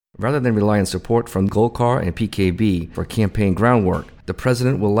Rather than rely on support from Golkar and PKB for campaign groundwork, the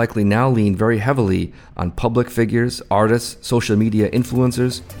president will likely now lean very heavily on public figures, artists, social media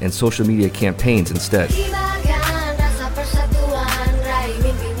influencers, and social media campaigns instead.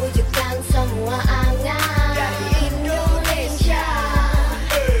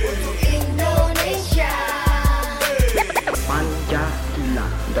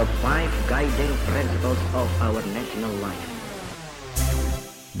 The 5 guiding principles of our national life.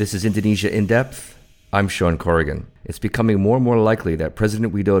 This is Indonesia In Depth. I'm Sean Corrigan. It's becoming more and more likely that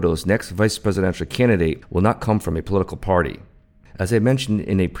President Widodo's next vice presidential candidate will not come from a political party. As I mentioned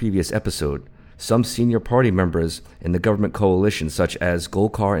in a previous episode, some senior party members in the government coalition, such as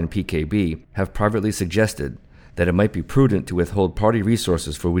Golkar and PKB, have privately suggested that it might be prudent to withhold party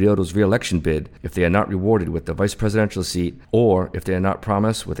resources for Widodo's re-election bid if they are not rewarded with the vice presidential seat or if they are not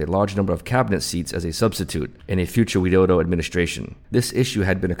promised with a large number of cabinet seats as a substitute in a future Widodo administration. This issue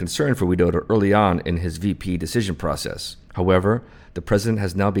had been a concern for Widodo early on in his VP decision process. However, the president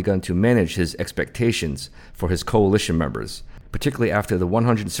has now begun to manage his expectations for his coalition members, particularly after the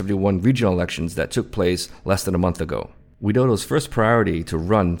 171 regional elections that took place less than a month ago. Widodo's first priority to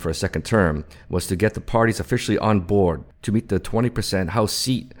run for a second term was to get the parties officially on board to meet the 20% House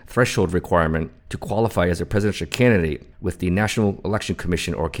seat threshold requirement to qualify as a presidential candidate with the National Election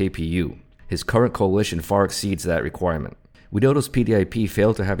Commission, or KPU. His current coalition far exceeds that requirement. Widodo's PDIP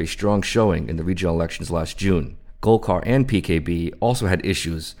failed to have a strong showing in the regional elections last June. Golkar and PKB also had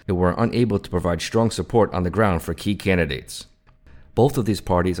issues and were unable to provide strong support on the ground for key candidates. Both of these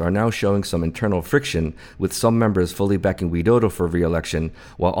parties are now showing some internal friction, with some members fully backing Widodo for re-election,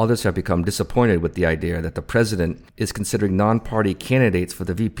 while others have become disappointed with the idea that the president is considering non-party candidates for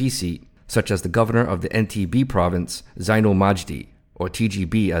the VP seat, such as the governor of the NTB province, Zainul Majdi, or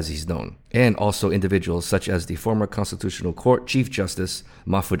TGB as he's known, and also individuals such as the former Constitutional Court Chief Justice,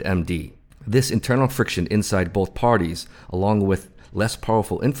 Mahfud MD. This internal friction inside both parties, along with less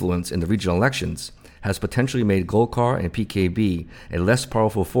powerful influence in the regional elections, has potentially made Golkar and PKB a less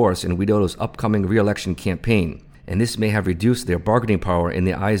powerful force in Widodo's upcoming re-election campaign, and this may have reduced their bargaining power in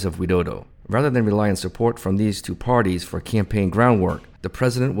the eyes of Widodo. Rather than rely on support from these two parties for campaign groundwork, the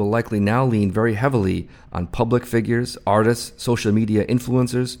president will likely now lean very heavily on public figures, artists, social media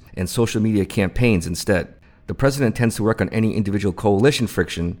influencers, and social media campaigns instead. The president tends to work on any individual coalition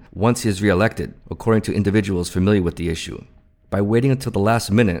friction once he is re-elected, according to individuals familiar with the issue. By waiting until the last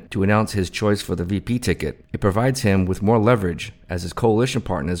minute to announce his choice for the VP ticket, it provides him with more leverage, as his coalition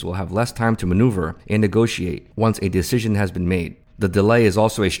partners will have less time to maneuver and negotiate once a decision has been made. The delay is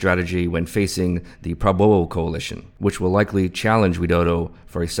also a strategy when facing the Prabowo coalition, which will likely challenge Widodo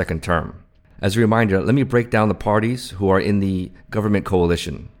for a second term. As a reminder, let me break down the parties who are in the government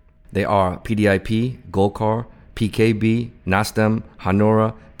coalition. They are PDIP, Golkar, PKB, Nasdem,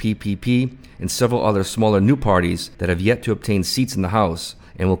 Hanura, PPP, and several other smaller new parties that have yet to obtain seats in the House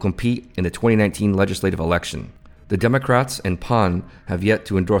and will compete in the 2019 legislative election. The Democrats and PAN have yet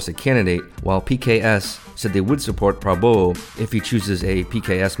to endorse a candidate, while PKS said they would support Prabowo if he chooses a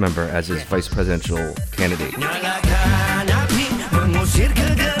PKS member as his vice presidential candidate.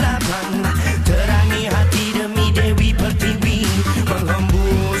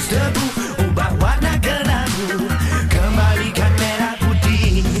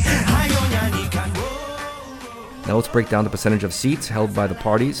 Now let's break down the percentage of seats held by the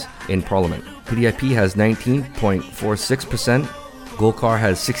parties in Parliament. PDIP has 19.46%, Golkar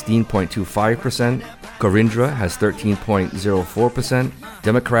has 16.25%, Gerindra has 13.04%,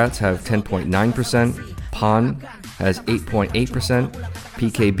 Democrats have 10.9%, PAN has 8.8%,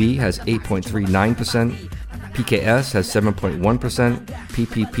 PKB has 8.39%, PKS has 7.1%,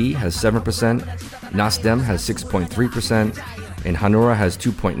 PPP has 7%, Nasdem has 6.3%, and Hanura has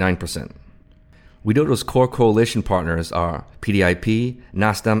 2.9%. Widodo's core coalition partners are PDIP,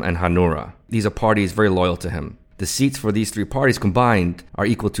 Nasdem, and Hanura. These are parties very loyal to him. The seats for these three parties combined are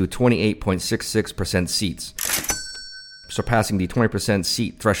equal to 28.66% seats, surpassing the 20%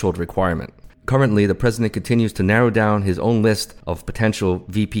 seat threshold requirement. Currently, the president continues to narrow down his own list of potential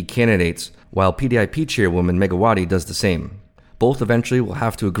VP candidates, while PDIP chairwoman Megawati does the same. Both eventually will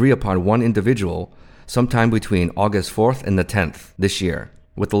have to agree upon one individual sometime between August 4th and the 10th this year,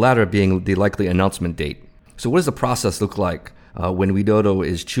 with the latter being the likely announcement date. So what does the process look like when Widodo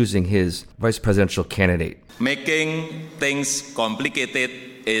is choosing his vice presidential candidate? Making things complicated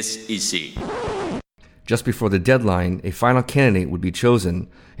is easy. Just before the deadline, a final candidate would be chosen,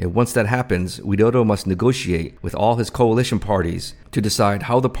 and once that happens, Widodo must negotiate with all his coalition parties to decide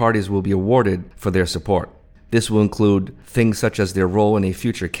how the parties will be awarded for their support. This will include things such as their role in a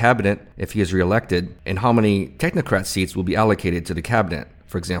future cabinet if he is re-elected, and how many technocrat seats will be allocated to the cabinet.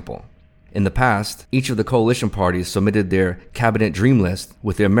 for example. In the past, each of the coalition parties submitted their cabinet dream list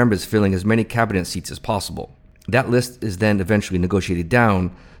with their members filling as many cabinet seats as possible. That list is then eventually negotiated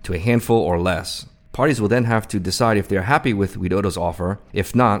down to a handful or less. Parties will then have to decide if they're happy with Widodo's offer.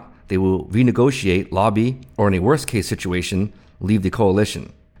 If not, they will renegotiate, lobby, or in a worst-case situation, leave the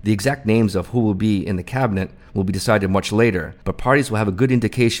coalition. The exact names of who will be in the cabinet will be decided much later, but parties will have a good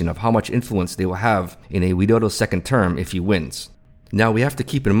indication of how much influence they will have in a Widodo's second term if he wins. Now, we have to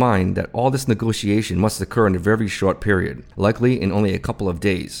keep in mind that all this negotiation must occur in a very short period, likely in only a couple of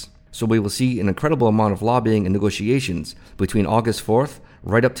days. So we will see an incredible amount of lobbying and negotiations between August 4th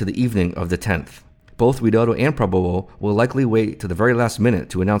right up to the evening of the 10th. Both Widodo and Prabowo will likely wait to the very last minute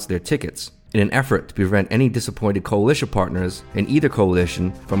to announce their tickets in an effort to prevent any disappointed coalition partners in either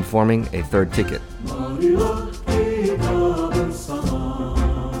coalition from forming a third ticket.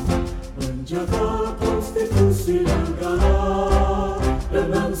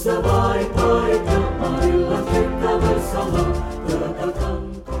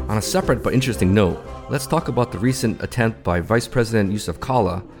 On a separate but interesting note, let's talk about the recent attempt by Vice President Yusuf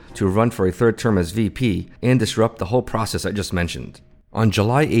Kalla to run for a third term as VP and disrupt the whole process I just mentioned. On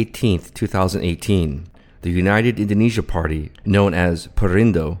July 18, 2018, the United Indonesia Party, known as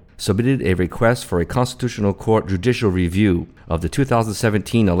Perindo, submitted a request for a Constitutional Court judicial review of the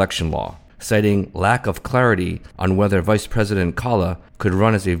 2017 election law, citing lack of clarity on whether Vice President Kalla could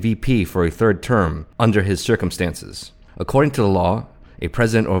run as a VP for a third term under his circumstances. According to the law, a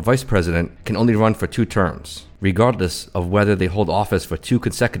president or vice president can only run for 2 terms, regardless of whether they hold office for 2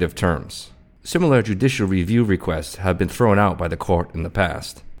 consecutive terms. Similar judicial review requests have been thrown out by the court in the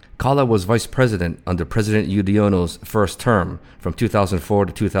past. Kalla was vice president under President Yudhoyono's first term from 2004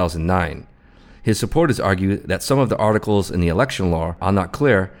 to 2009. His supporters argue that some of the articles in the election law are not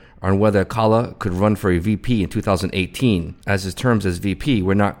clear on whether Kalla could run for a VP in 2018, as his terms as VP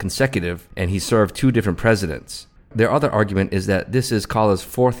were not consecutive and he served 2 different presidents. Their other argument is that this is Kalla's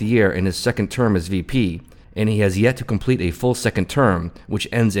 4th year in his second term as VP, and he has yet to complete a full second term, which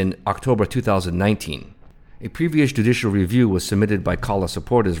ends in October 2019. A previous judicial review was submitted by Kalla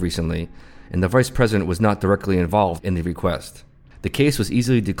supporters recently, and the vice president was not directly involved in the request. The case was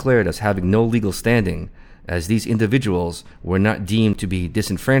easily declared as having no legal standing, as these individuals were not deemed to be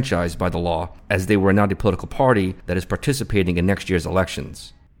disenfranchised by the law, as they were not a political party that is participating in next year's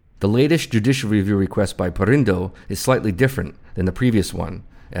elections. The latest judicial review request by Perindo is slightly different than the previous one,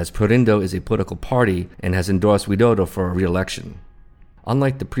 as Perindo is a political party and has endorsed Widodo for a re-election.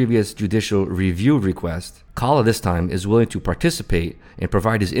 Unlike the previous judicial review request, Kalla this time is willing to participate and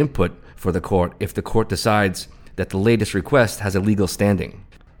provide his input for the court if the court decides that the latest request has a legal standing.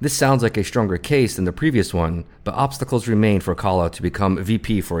 This sounds like a stronger case than the previous one, but obstacles remain for Kalla to become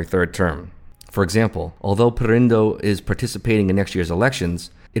VP for a third term. For example, although Perindo is participating in next year's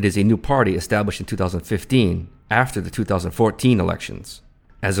elections, it is a new party established in 2015 after the 2014 elections.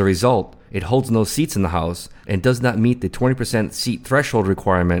 As a result, it holds no seats in the House and does not meet the 20% seat threshold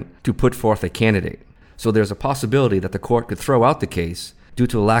requirement to put forth a candidate. So there's a possibility that the court could throw out the case due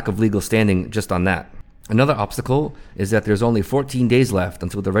to a lack of legal standing just on that. Another obstacle is that there's only 14 days left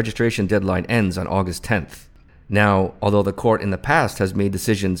until the registration deadline ends on August 10th. Now, although the court in the past has made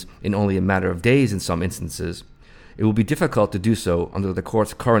decisions in only a matter of days in some instances, it will be difficult to do so under the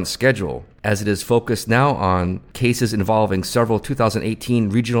court's current schedule, as it is focused now on cases involving several 2018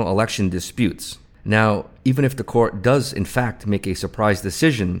 regional election disputes. Now, even if the court does in fact make a surprise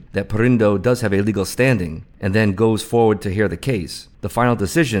decision that Perindo does have a legal standing, and then goes forward to hear the case, the final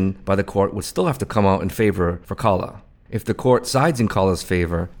decision by the court would still have to come out in favor for Kalla. If the court sides in Kalla's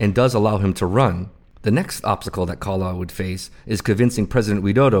favor and does allow him to run, the next obstacle that Kalla would face is convincing President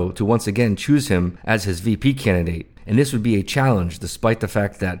Widodo to once again choose him as his VP candidate, and this would be a challenge despite the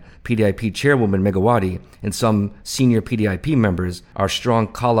fact that PDIP chairwoman Megawati and some senior PDIP members are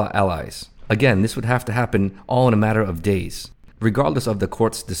strong Kalla allies. Again, this would have to happen all in a matter of days. Regardless of the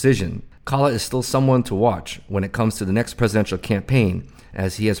court's decision, Kalla is still someone to watch when it comes to the next presidential campaign,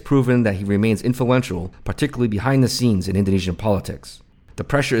 as he has proven that he remains influential, particularly behind the scenes in Indonesian politics. The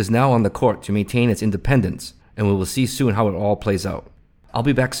pressure is now on the court to maintain its independence, and we will see soon how it all plays out. I'll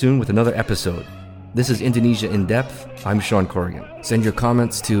be back soon with another episode. This is Indonesia In Depth. I'm Sean Corrigan. Send your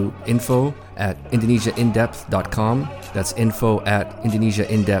comments to info@indonesiaindepth.com. That's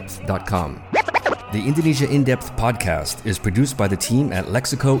info@indonesiaindepth.com. The Indonesia In Depth podcast is produced by the team at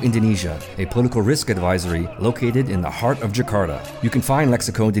Lexico Indonesia, a political risk advisory located in the heart of Jakarta. You can find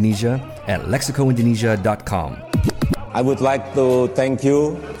Lexico Indonesia at lexicoindonesia.com. I would like to thank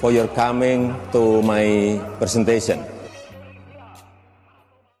you for your coming to my presentation.